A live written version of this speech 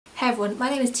Hey everyone, my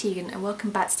name is Tegan and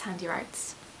welcome back to Tandy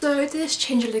Writes. So this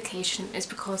change of location is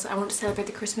because I want to celebrate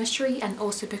the Christmas tree and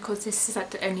also because this is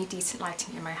like the only decent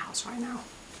lighting in my house right now.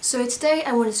 So today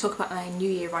I wanted to talk about my New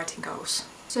Year writing goals.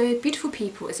 So Beautiful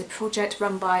People is a project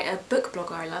run by a book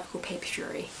blogger I love called Paper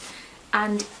Fury.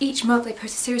 And each month they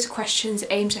post a series of questions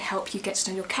aimed to help you get to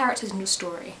know your characters and your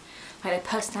story. Like their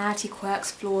personality,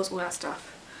 quirks, flaws, all that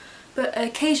stuff. But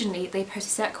occasionally they post a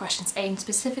set of questions aimed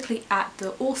specifically at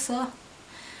the author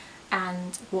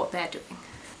and what they're doing.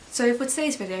 So for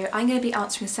today's video I'm going to be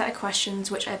answering a set of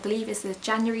questions which I believe is the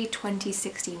January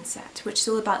 2016 set, which is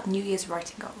all about New Year's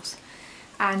writing goals.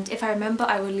 And if I remember,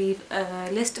 I will leave a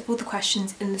list of all the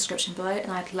questions in the description below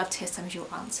and I'd love to hear some of your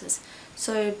answers.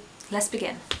 So let's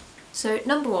begin. So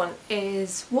number one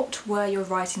is, what were your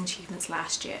writing achievements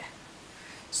last year?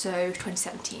 So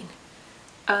 2017.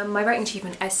 My writing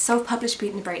achievement, I self-published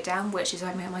Beauty and the Breakdown, which is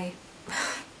my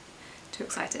too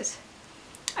excited.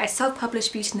 I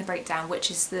self-published Beauty and the Breakdown, which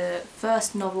is the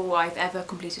first novel I've ever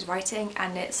completed writing,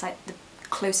 and it's like the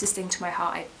closest thing to my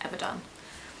heart I've ever done.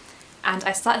 And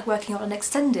I started working on an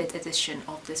extended edition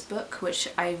of this book, which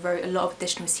I wrote a lot of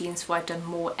additional scenes for. I've done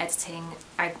more editing,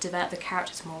 I've developed the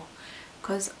characters more.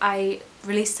 Because I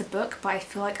released a book, but I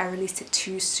feel like I released it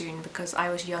too soon because I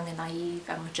was young and naive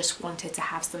and just wanted to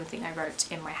have something I wrote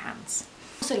in my hands.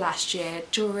 Also last year,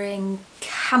 during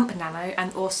Camp Nano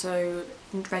and also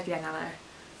regular Nano,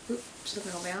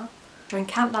 during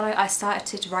Camp Nano I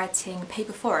started writing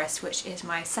Paper Forest, which is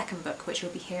my second book, which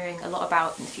we'll be hearing a lot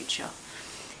about in the future.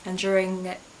 And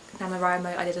during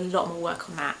NaNoWriMo I did a lot more work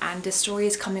on that, and the story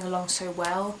is coming along so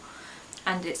well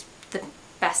and it's the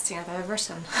best thing I've ever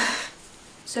written.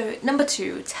 So number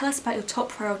two, tell us about your top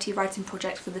priority writing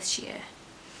project for this year.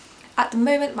 At the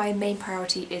moment my main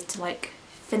priority is to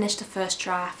finish the first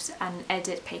draft and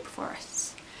edit Paper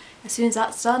Forests. As soon as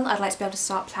that's done, I'd like to be able to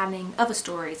start planning other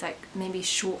stories, like maybe a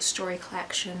short story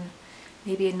collection,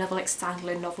 maybe another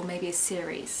standalone novel, maybe a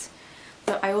series.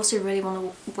 But I also really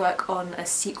want to work on a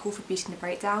sequel for Beauty and the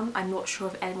Breakdown. I'm not sure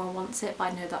if anyone wants it,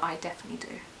 but I know that I definitely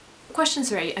do. Question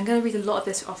 3, I'm going to read a lot of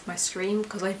this off my screen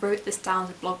because I wrote this down as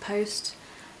a blog post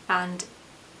and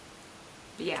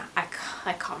yeah,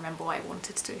 I can't remember what I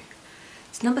wanted to do.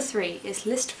 So number 3 is,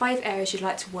 list 5 areas you'd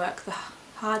like to work the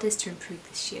hardest to improve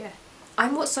this year.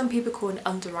 I'm what some people call an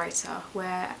underwriter,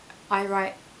 where I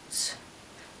write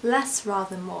less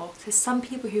rather than more. There's some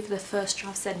people who for the first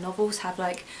drafts of their novels have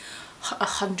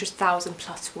 100,000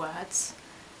 plus words,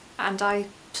 and I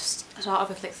just start off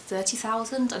with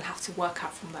 30,000 and have to work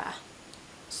out from there.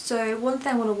 So one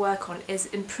thing I want to work on is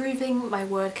improving my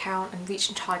word count and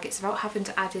reaching targets without having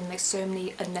to add in so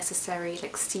many unnecessary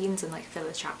scenes and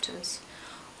filler chapters,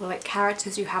 or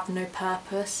characters who have no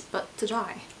purpose but to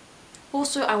die.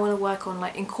 Also, I want to work on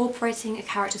incorporating a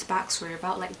character's backstory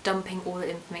without dumping all the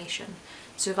information.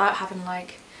 So without having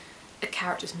a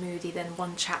character's moody, then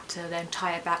one chapter, their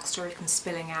entire backstory comes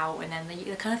spilling out, and then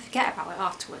you kind of forget about it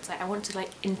afterwards. I want to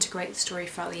integrate the story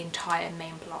throughout the entire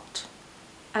main plot.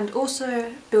 And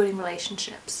also building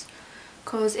relationships,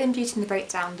 because in Beauty and the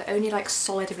Breakdown the only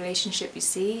solid relationship you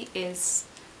see is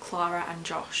Clara and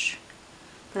Josh.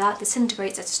 But that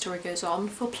disintegrates as the story goes on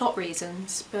for plot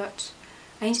reasons, but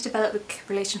I need to develop the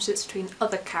relationships between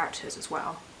other characters as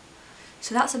well.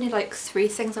 So that's only 3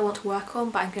 things I want to work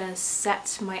on, but I'm going to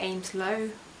set my aims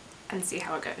low and see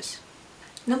how it goes.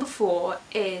 Number 4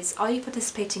 is, are you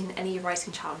participating in any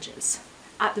writing challenges?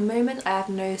 At the moment I have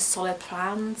no solid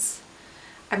plans.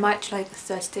 I might do a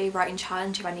 30-day writing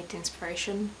challenge if I need the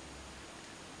inspiration.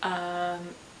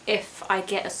 If I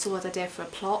get a solid idea for a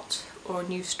plot or a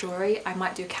new story, I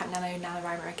might do Camp Nano and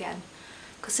NaNoWriMo again,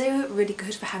 because they were really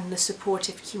good for having a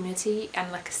supportive community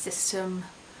and a system.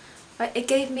 It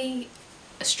gave me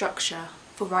a structure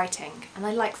for writing and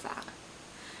I like that.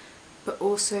 But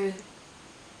also,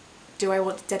 do I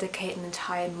want to dedicate an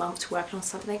entire month to working on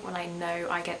something when I know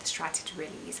I get distracted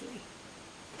really easily?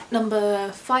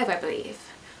 Number 5, I believe.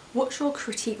 What's your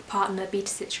critique partner beta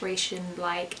situation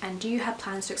like, and do you have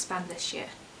plans to expand this year?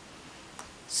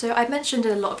 So I've mentioned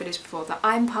in a lot of videos before that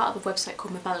I'm part of a website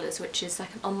called Novellas, which is an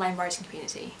online writing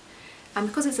community. And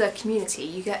because it's a community,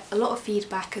 you get a lot of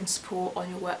feedback and support on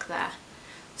your work there.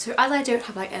 So as I don't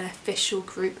have an official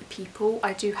group of people,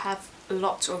 I do have a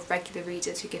lot of regular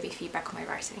readers who give me feedback on my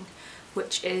writing,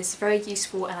 which is very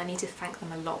useful and I need to thank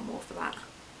them a lot more for that.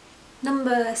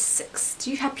 Number 6, do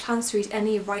you have plans to read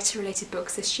any writer related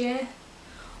books this year?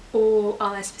 Or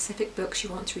are there specific books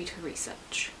you want to read for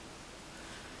research?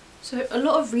 So a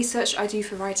lot of research I do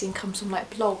for writing comes from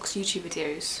blogs, YouTube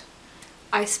videos.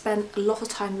 I spent a lot of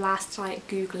time last night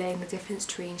googling the difference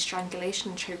between strangulation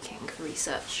and choking for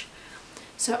research.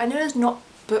 So I know there's not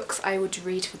books I would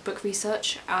read for book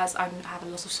research, as I have a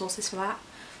lot of sources for that.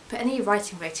 But any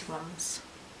writing related ones?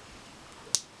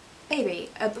 Maybe.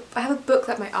 I have a book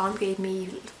that my aunt gave me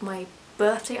for my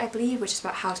birthday, I believe, which is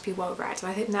about how to be well read,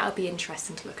 and I think that would be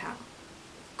interesting to look at.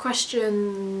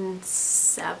 Question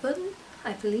 7,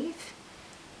 I believe.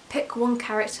 Pick one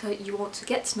character you want to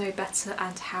get to know better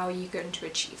and how you're going to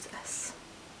achieve this.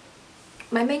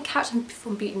 My main character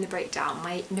from Beauty and the Breakdown,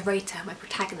 my narrator, my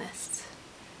protagonist,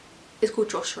 is called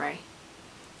Josh Ray.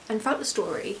 And throughout the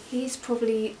story, he's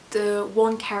probably the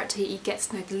one character you get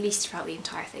to know the least throughout the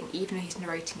entire thing, even though he's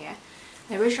narrating it.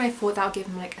 And originally I thought that would give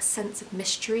him like a sense of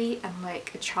mystery and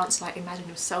like a chance to like imagine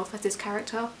himself as this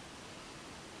character.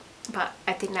 But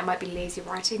I think that might be lazy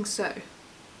writing, so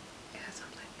yeah,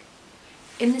 something.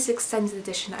 In this extended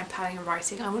edition I'm planning on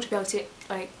writing, I want to be able to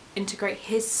like integrate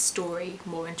his story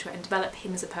more into it and develop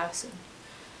him as a person.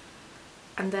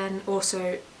 And then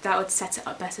also that would set it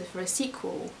up better for a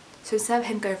sequel. So instead of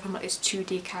him going from like this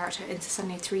 2D character into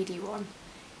suddenly a 3D one,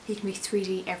 he can be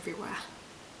 3D everywhere.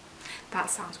 That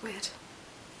sounds weird.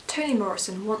 Toni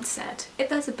Morrison once said, if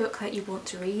there's a book that you want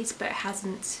to read but it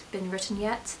hasn't been written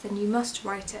yet, then you must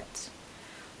write it.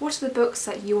 What are the books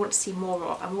that you want to see more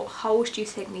of, and what holes do you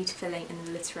think need filling in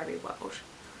the literary world?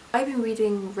 I've been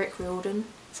reading Rick Riordan,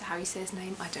 is that how you say his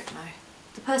name? I don't know.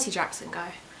 The Percy Jackson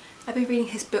guy. I've been reading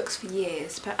his books for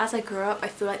years, but as I grew up I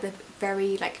feel like they're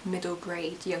very like middle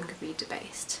grade, younger reader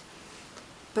based.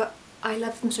 But I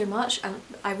love them so much and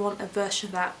I want a version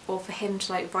of that, or for him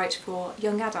to like write for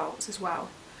young adults as well.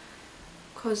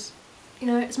 Because, you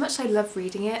know, as much as I love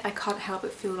reading it, I can't help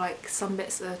but feel like some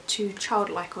bits are too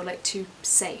childlike or like too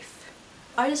safe.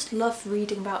 I just love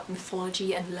reading about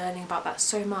mythology and learning about that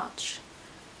so much,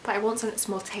 but I want something that's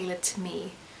more tailored to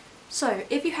me. So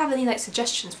if you have any like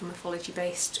suggestions for mythology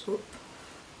based,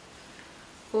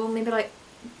 or maybe like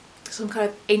some kind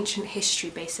of ancient history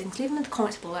based things, leave them in the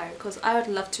comments below, because I would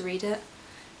love to read it,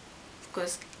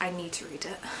 because I need to read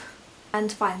it.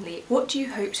 And finally, what do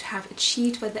you hope to have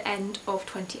achieved by the end of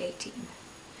 2018?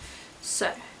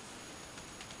 So,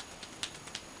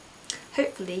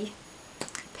 hopefully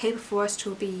Paper Forest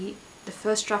will be, the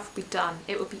first draft will be done,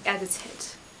 it will be edited.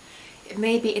 It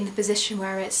may be in the position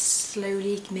where it's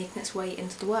slowly making its way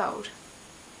into the world.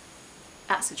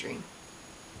 That's a dream.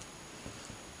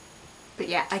 But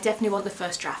yeah, I definitely want the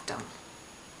first draft done.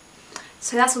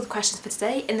 So that's all the questions for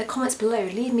today. In the comments below,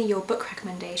 leave me your book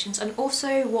recommendations and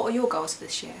also what are your goals for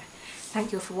this year.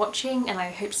 Thank you all for watching and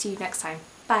I hope to see you next time.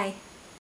 Bye!